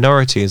happens in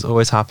minorities,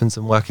 always happens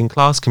in working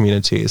class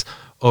communities,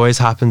 always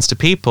happens to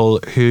people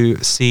who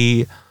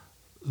see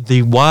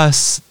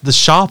the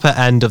sharper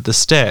end of the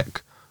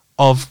stick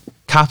of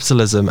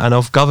capitalism and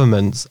of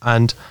governments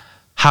and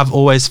have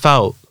always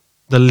felt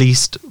the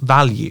least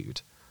valued.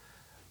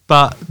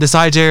 But this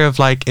idea of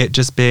like it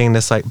just being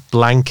this like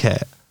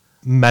blanket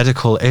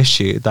medical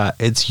issue, that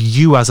it's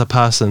you as a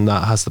person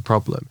that has the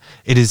problem.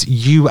 It is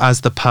you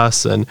as the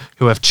person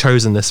who have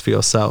chosen this for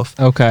yourself.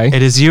 Okay.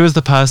 It is you as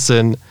the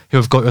person who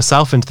have got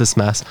yourself into this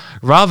mess,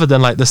 rather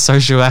than like the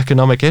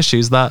socioeconomic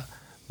issues that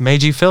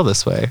made you feel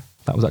this way.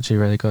 That was actually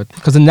really good.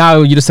 Because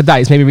now you just said that,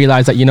 it's made me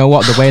realise that, you know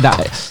what, the way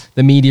that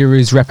the media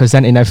is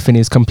representing everything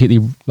is completely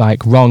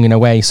like wrong in a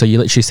way. So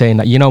you're literally saying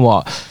that, you know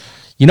what,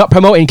 you're not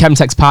promoting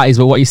chemsex parties,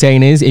 but what you're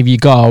saying is if you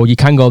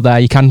can go there,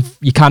 you can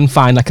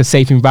find like a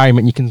safe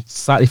environment, you can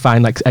slightly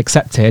find like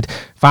accepted,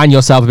 find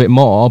yourself a bit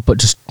more, but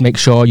just make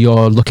sure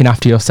you're looking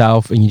after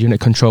yourself and you're doing it a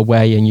controlled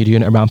way and you're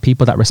doing it around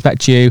people that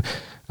respect you.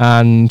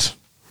 And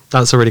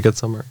that's a really good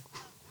summary.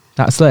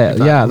 That's it.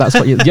 Yeah, that's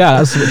what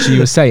that's what you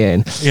were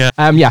saying. Yeah.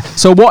 Yeah.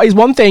 So what is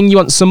one thing you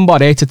want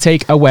somebody to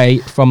take away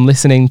from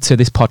listening to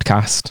this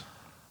podcast?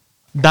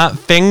 That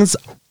things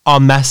are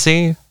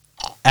messy,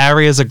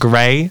 areas are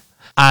grey,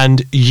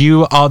 and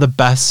you are the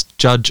best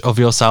judge of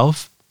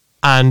yourself.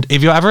 And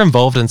if you're ever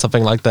involved in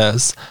something like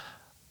this,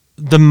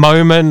 the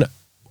moment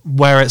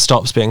where it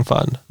stops being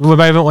fun, the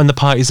moment when the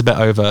party's a bit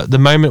over, the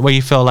moment where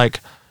you feel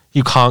like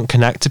you can't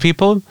connect to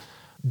people,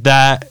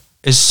 there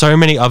is so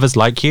many others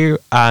like you,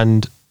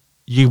 and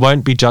you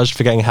won't be judged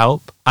for getting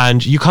help.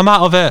 And you come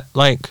out of it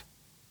like,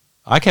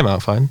 I came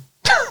out fine.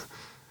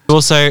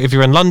 Also, if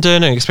you're in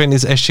London and experiencing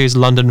these issues,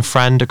 London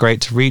Friend are great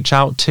to reach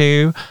out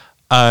to.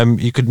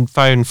 You can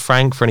phone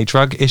Frank for any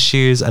drug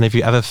issues. And if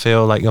you ever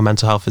feel like your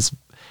mental health is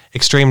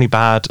extremely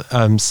bad,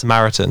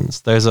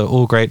 Samaritans, those are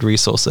all great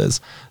resources.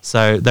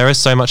 So there is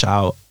so much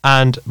out.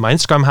 And my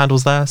Instagram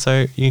handle's there,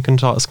 so you can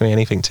ask me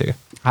anything too.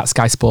 At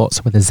Sky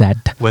Sports with a Z.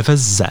 With a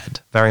Z.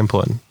 Very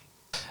important.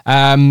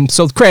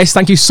 So Chris,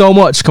 thank you so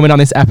much for coming on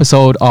this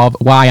episode of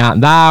Why Aren't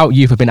Thou?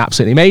 You have been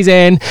absolutely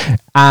amazing.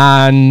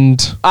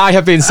 And I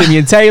have been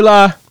Simeon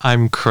Taylor.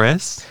 I'm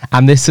Chris.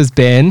 And this has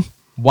been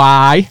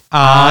Why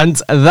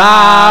Aren't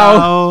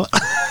Thou?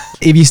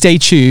 If you stay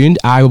tuned,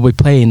 I will be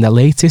playing the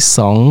latest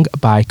song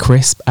by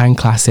Crisp and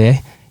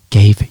Classy,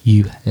 Gave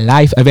You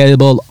Life,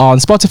 available on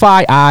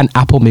Spotify and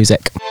Apple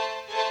Music.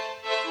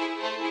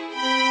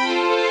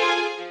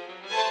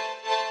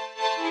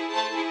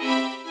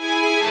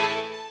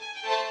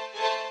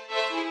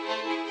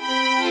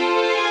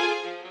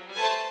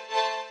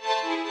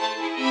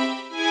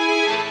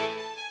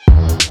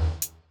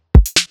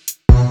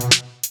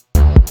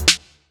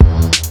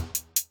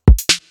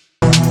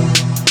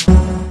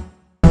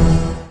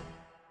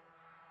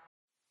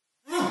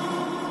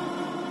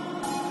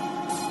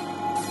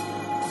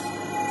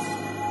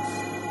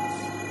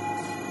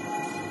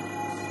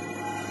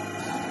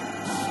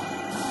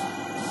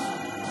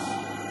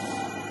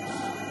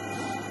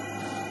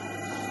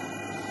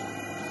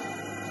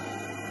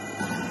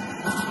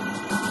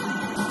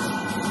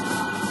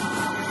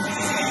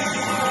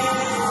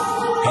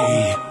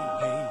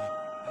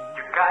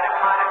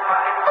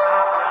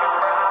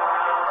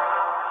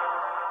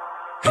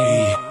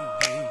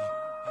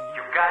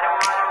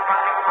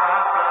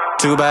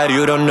 Too bad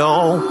you don't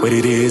know what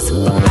it is.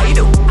 I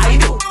do, I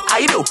do,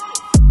 I do.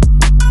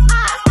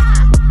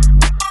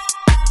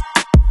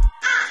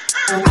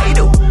 I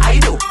do, I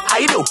do,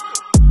 I do.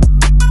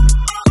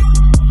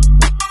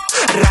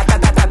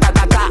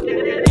 Ra-ta-ta-ta-ta-ta.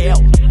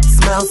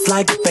 Smells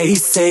like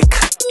basic.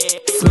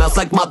 Smells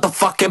like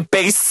motherfucking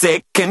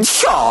basic. And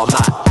sure,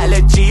 my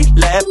allergy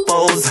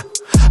levels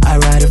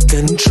are out of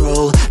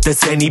control.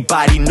 Does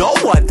anybody know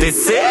what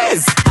this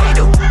is? I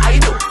do, I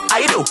do,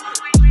 I do.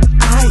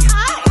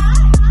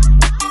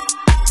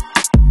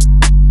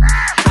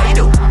 I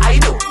do, I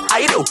do,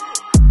 I do.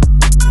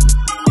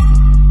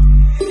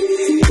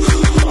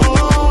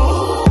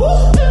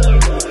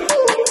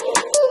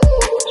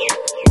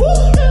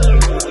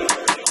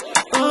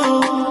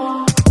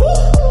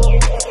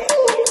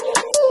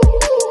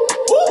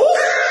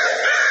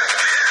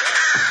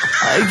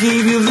 I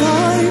gave you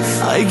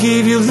life, I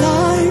gave you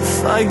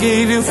life, I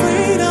gave you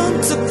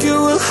freedom, took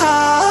you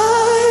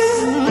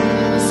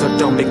high. So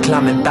don't be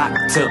climbing back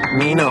to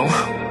me, no.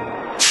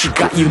 She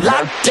got you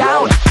locked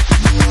down.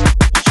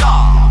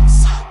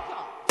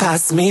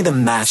 Pass me the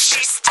mash.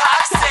 She's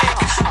toxic,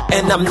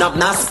 and I'm not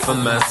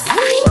blasphemous.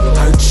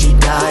 Heard she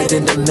died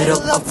in the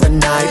middle of the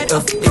night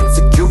of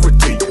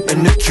insecurity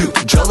and acute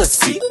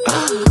jealousy.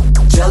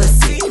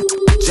 Jealousy,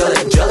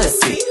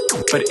 jealousy.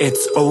 But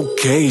it's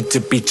okay to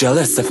be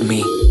jealous of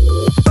me. I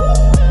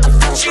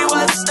thought she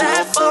was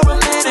there for a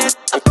minute.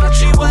 I thought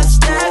she was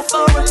there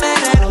for a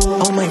minute.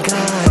 Oh my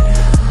god.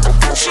 I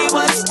thought she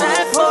was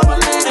there for a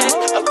minute.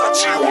 I thought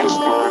she was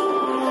there.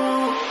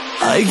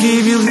 I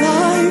gave you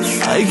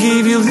life, I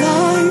gave you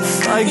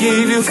life, I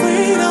gave you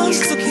freedom,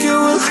 took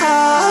you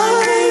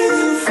high.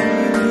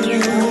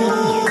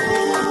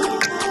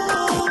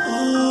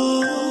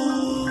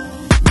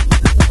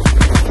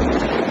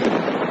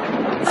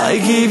 I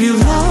gave you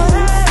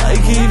life, I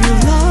gave you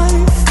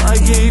life, I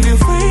gave you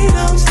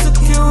freedom, took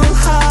you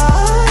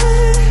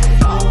high.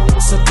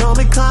 So don't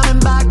be climbing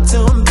back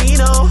to me,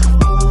 no.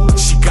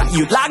 She got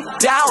you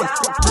locked down.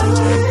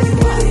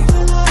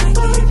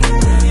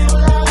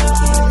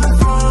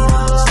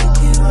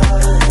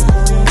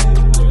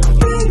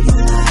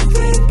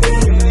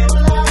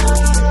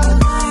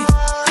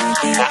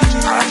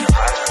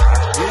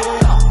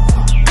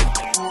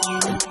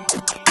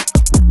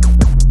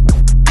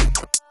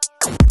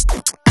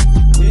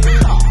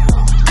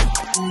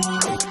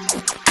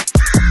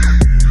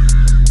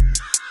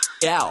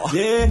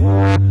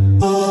 Yeah.